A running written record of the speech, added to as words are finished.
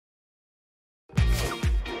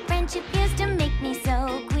friendship used to make me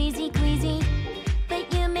so queasy, queasy,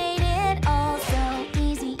 but you made it all so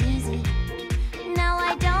easy, easy. Now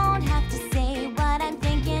I don't have to say what I'm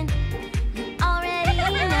thinking. You already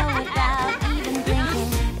know without even thinking.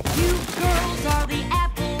 You girls are the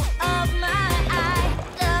apple of my eye,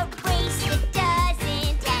 the race that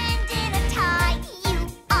doesn't end in a tie. You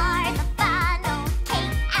are the final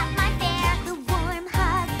cake at my fair, the warm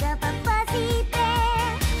hug of a fuzzy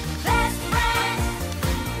bear. Best friends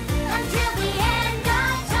until the end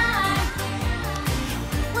of time.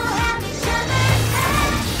 We'll have each other's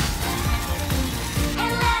back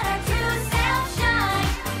and let our true self shine.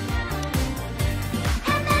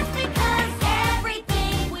 And that's because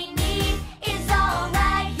everything we need is all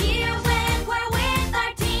right here when we're with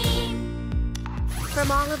our team.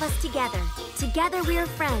 From all of us together we're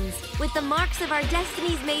friends. With the marks of our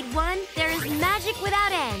destinies made one, there is magic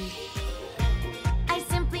without end. I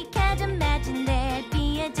simply can't imagine there'd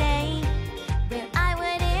be a day where I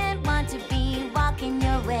wouldn't want to be walking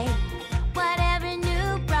your way. Whatever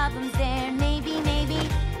new problems there may be, maybe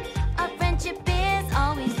a friendship is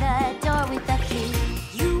always the door with the key.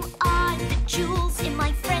 You are the jewels in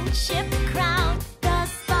my friendship crown, the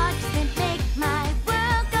sparks that make my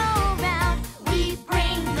world go round. We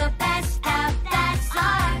bring the best out, that's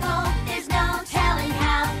our goal. There's no telling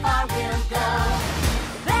how far we'll go.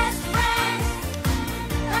 Best friends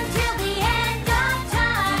until the end of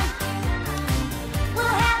time.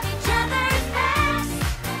 We'll have each other's backs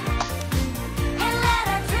and let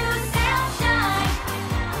our true self shine.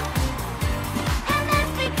 And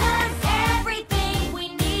that's because everything we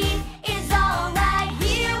need is all right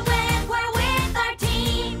here when we're with our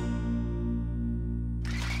team.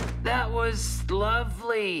 That was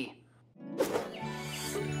lovely.